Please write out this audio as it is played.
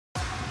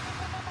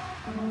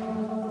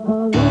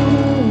Hello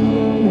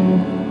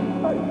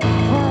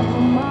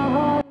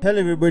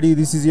everybody,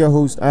 this is your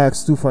host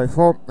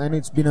Ax254 and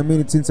it's been a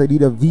minute since I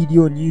did a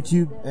video on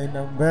YouTube and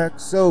I'm back.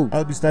 So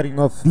I'll be starting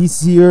off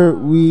this year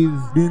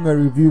with doing a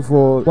review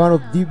for one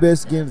of the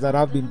best games that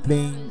I've been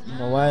playing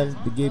in a while.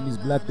 The game is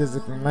Black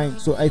Desert Online,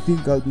 so I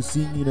think I'll be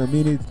seeing you in a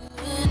minute.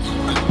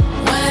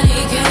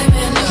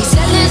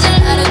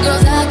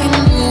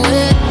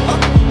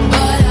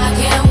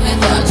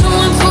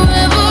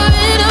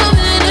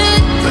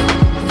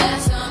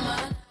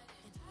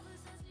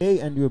 Hey,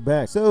 and we're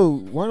back. So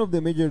one of the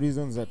major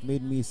reasons that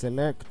made me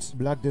select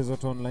Black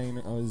Desert Online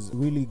as a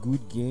really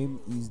good game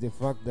is the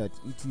fact that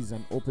it is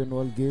an open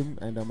world game,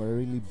 and I'm a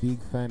really big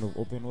fan of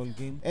open world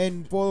games.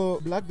 And for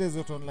Black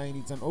Desert Online,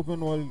 it's an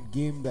open world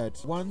game that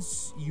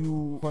once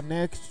you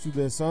connect to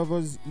the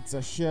servers, it's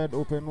a shared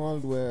open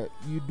world where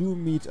you do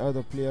meet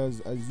other players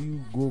as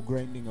you go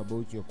grinding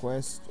about your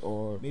quest,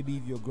 or maybe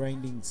if you're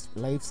grinding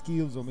life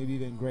skills, or maybe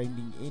even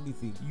grinding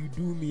anything, you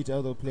do meet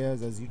other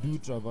players as you do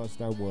traverse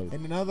that world.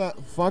 And another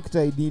fact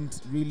I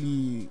didn't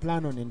really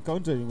plan on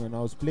encountering when I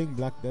was playing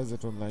Black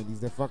Desert Online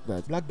is the fact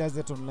that Black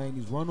Desert Online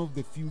is one of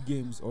the few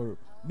games, or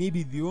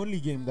maybe the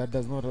only game, that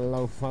does not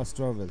allow fast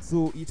travel.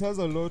 So it has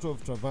a lot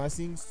of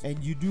traversing, and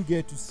you do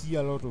get to see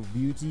a lot of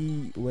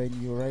beauty when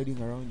you're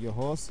riding around your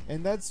horse,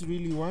 and that's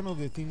really one of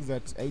the things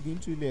that I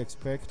didn't really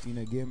expect in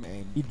a game,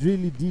 and it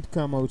really did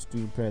come out to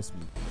impress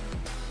me.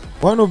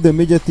 One of the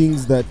major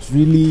things that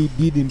really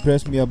did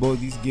impress me about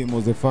this game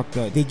was the fact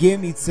that the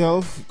game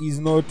itself is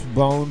not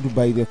bound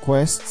by the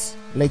quests.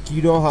 Like,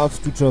 you don't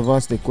have to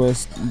traverse the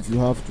quest if you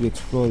have to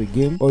explore the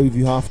game, or if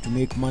you have to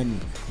make money.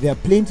 There are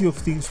plenty of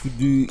things to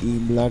do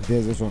in Black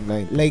Desert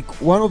Online. Like,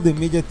 one of the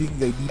major things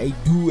I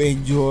do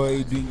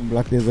enjoy doing in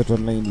Black Desert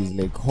Online is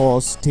like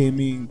horse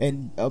taming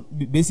and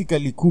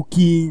basically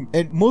cooking.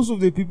 And most of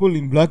the people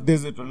in Black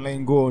Desert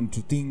Online go on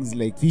to things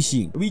like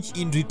fishing, which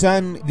in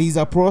return there's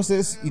a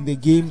process in the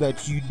game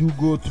that you do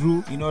go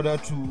through in order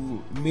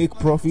to make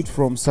profit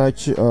from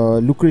such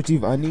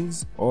lucrative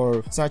earnings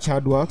or such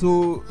hard work.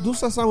 So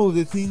those are some of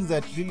the things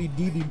that really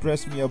did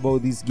impress me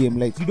about this game.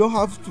 Like, you don't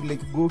have to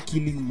like go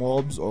killing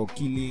mobs or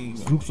killing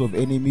groups of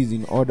enemies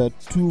in order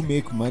to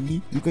make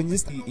money. You can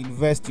just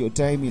invest your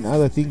time in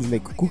other things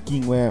like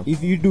cooking, where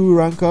if you do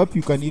rank up,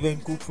 you can even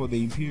cook for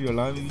the Imperial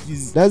Army,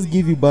 which does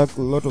give you back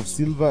a lot of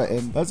silver,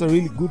 and that's a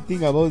really good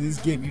thing about this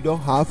game. You don't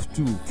have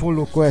to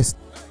follow quests.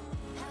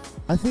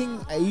 A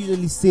thing I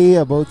usually say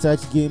about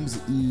such games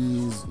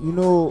is, you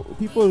know,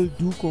 people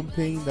do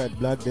complain that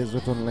Black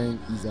Desert Online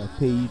is a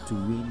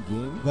pay-to-win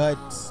game,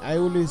 but I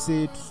always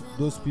say to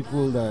those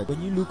people that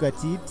when you look at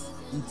it,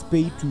 it's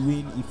pay to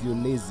win if you're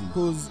lazy,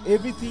 because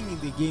everything in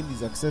the game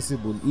is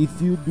accessible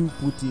if you do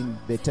put in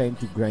the time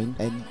to grind,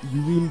 and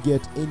you will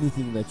get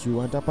anything that you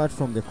want apart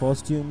from the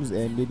costumes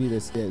and maybe the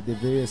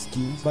various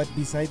skins. But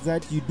besides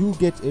that, you do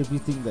get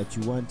everything that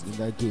you want in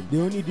that game. The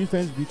only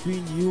difference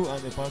between you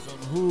and the person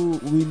who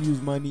will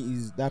use money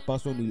is that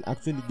person will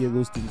actually get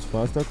those things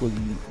faster, because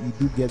you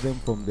do get them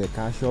from the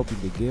cash shop in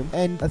the game.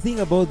 And the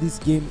thing about this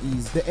game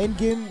is the end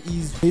game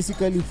is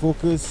basically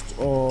focused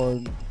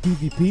on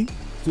PvP.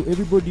 So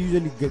everybody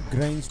usually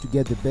grinds to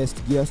get the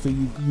best gear. So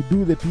you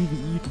do the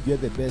PvE to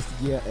get the best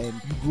gear, and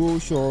you go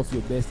show off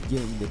your best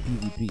gear in the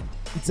PvP.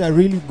 It's a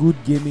really good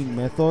gaming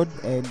method,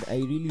 and I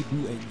really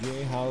do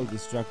enjoy how the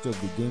structure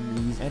of the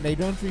game is, and I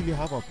don't really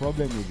have a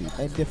problem with it.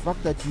 And the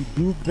fact that you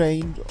do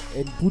grind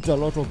and put a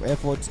lot of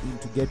effort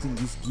into getting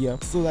this gear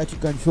so that you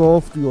can show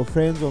off to your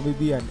friends or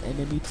maybe an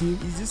enemy team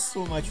is just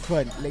so much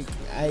fun. Like,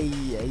 I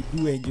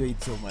do enjoy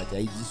it so much.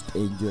 I just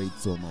enjoy it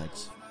so much.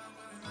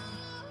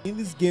 In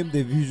this game,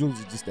 the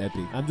visuals are just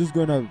epic. I'm just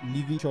gonna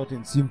leave it short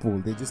and simple.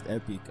 They're just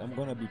epic. I'm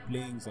gonna be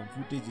playing some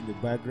footage in the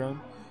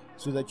background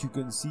so that you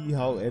can see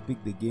how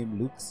epic the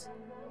game looks.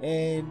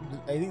 And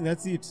I think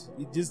that's it.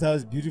 It just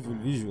has beautiful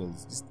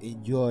visuals. Just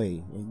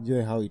enjoy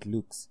how it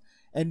looks.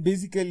 And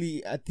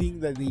basically, a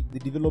thing that the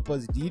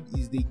developers did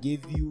is they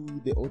gave you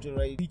the auto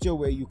ride feature,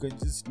 where you can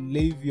just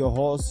leave your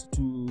horse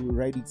to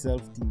ride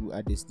itself to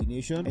a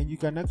destination, and you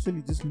can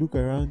actually just look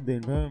around the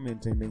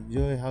environment and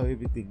enjoy how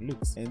everything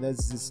looks. And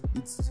it's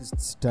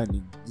just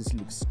stunning. Just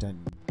looks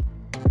stunning.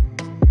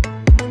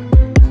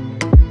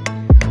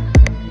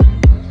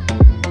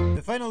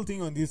 The final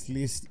thing on this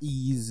list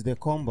is the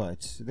combat.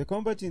 The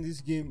combat in this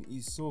game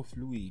is so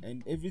fluid,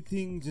 and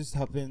everything just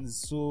happens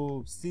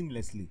so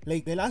seamlessly.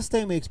 Like, the last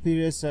time I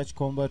experienced such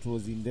combat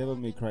was in Devil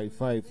May Cry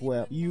 5,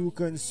 where you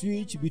can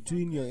switch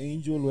between your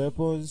angel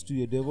weapons to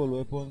your devil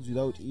weapons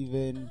without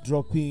even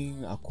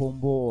dropping a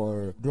combo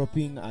or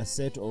dropping a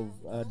set of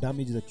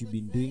damage that you've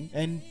been doing.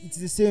 And it's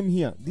the same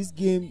here. This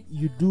game,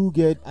 you do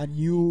get a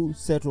new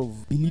set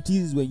of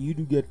abilities when you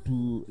do get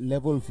to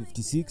level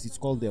 56. It's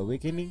called the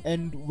Awakening,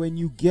 and when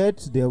you get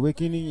the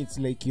Awakening, it's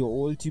like your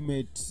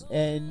ultimate,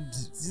 and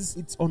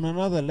it's on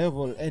another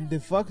level. And the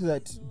fact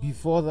that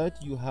before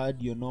that you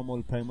had your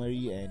normal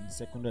primary and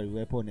secondary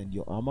weapon and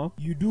your armor,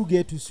 you do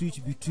get to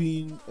switch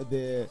between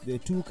the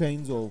two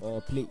kinds of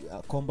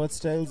combat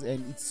styles,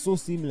 and it's so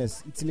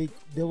seamless. It's like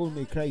Devil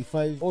May Cry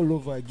 5 all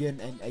over again,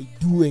 and I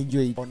do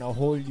enjoy it on a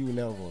whole new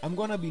level. I'm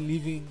gonna be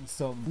leaving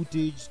some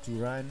footage to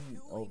run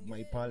of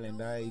my pal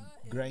and I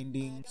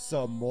grinding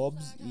some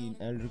mobs in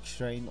Elric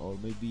Shrine or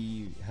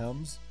maybe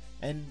Helms,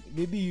 and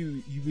maybe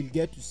you will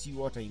get to see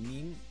what I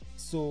mean.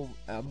 So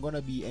I'm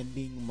gonna be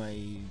ending my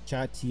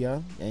chat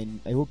here, and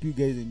I hope you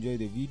guys enjoy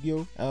the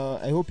video.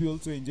 I hope you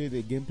also enjoy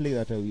the gameplay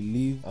that I will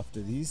leave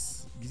after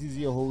this. This is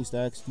your host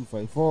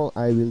Ax254.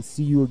 I will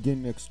see you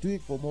again next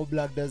week for more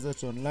Black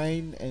Desert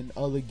Online and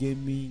other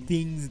gaming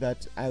things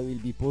that I will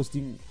be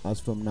posting as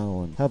from now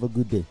on. Have a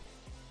good day.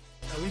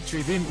 Which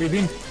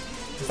within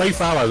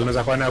 5 hours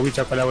unaweza kuwa na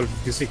Witcher kwa level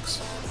 56.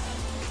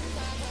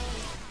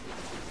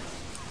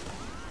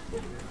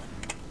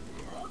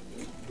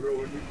 Bro,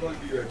 when you call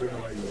you, I don't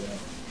know why you are.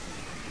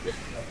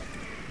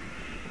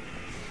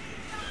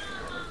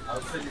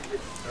 I'll send you.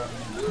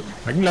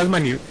 Lakini lazima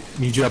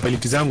nijue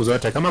ability zangu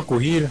zote kama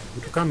kuheal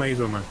vitu kama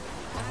hizo man.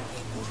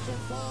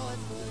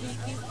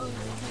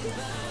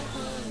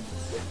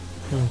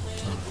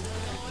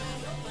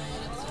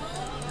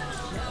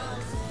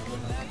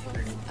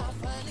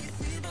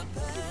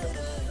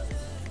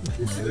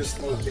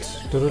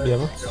 Turudi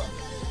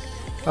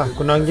hapa.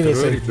 Kuna wengine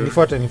side.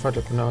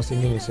 Nifuate kuna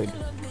wasingine side.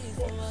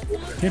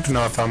 Ni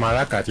tunawafahamu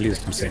haraka at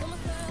least mse.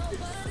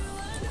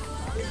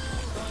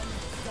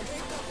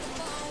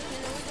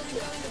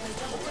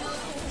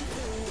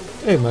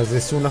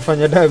 Mazesi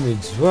unafanya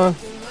damage. Wa.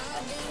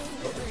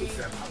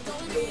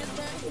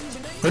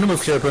 Kwani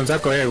umefikisha weapons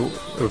zako wewe?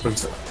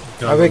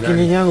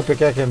 Awakening yangu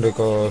peke yake ndio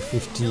iko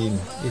 15.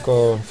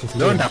 Iko 15.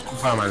 Ndio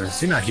ndakufa man.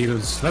 Sina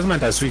heals. Lazima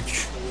nita switch.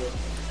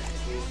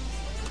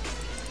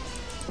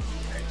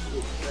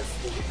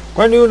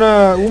 Kwani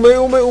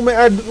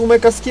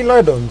umeka skill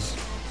add-ons?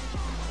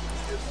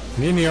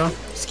 Nini yo?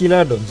 Skill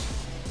add-ons.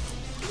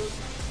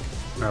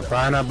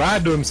 Hapana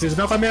bado msisi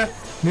nakwambia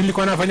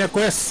nilikuwa nafanya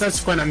quest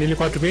sasa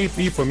nilikuwa tumia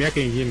hii form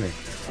yake nyingine.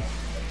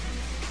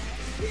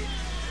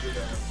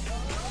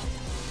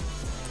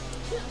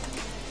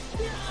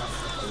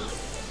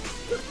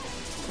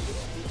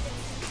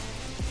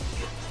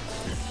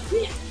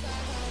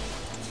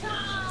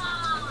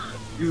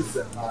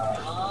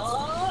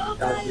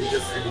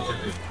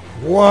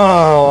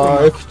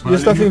 Wow, your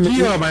stuff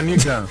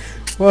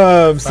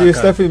wow, see your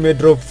stuff may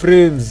drop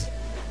frames.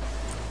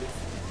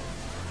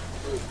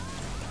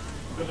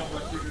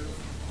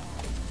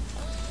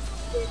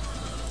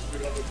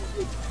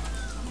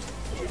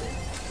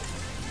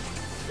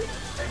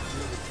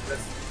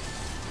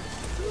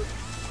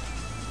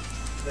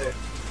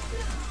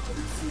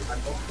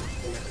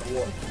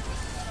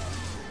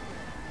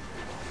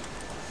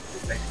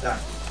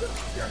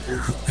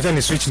 Acha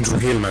ni switch into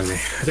heal manze.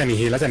 Acha ni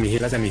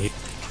heal.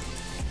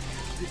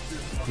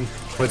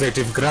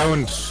 Protective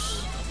ground.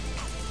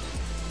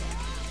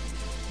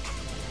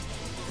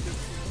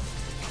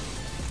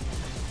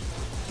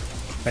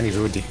 Ani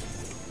rudi.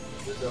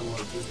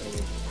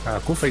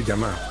 Kufa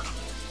jamaa.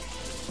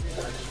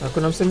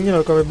 Hakuna msemo mwingine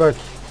alikuwa amebaki.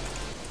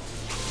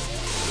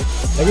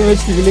 Lakini wewe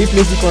vile hii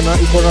place iko na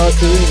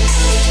watu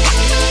wengi.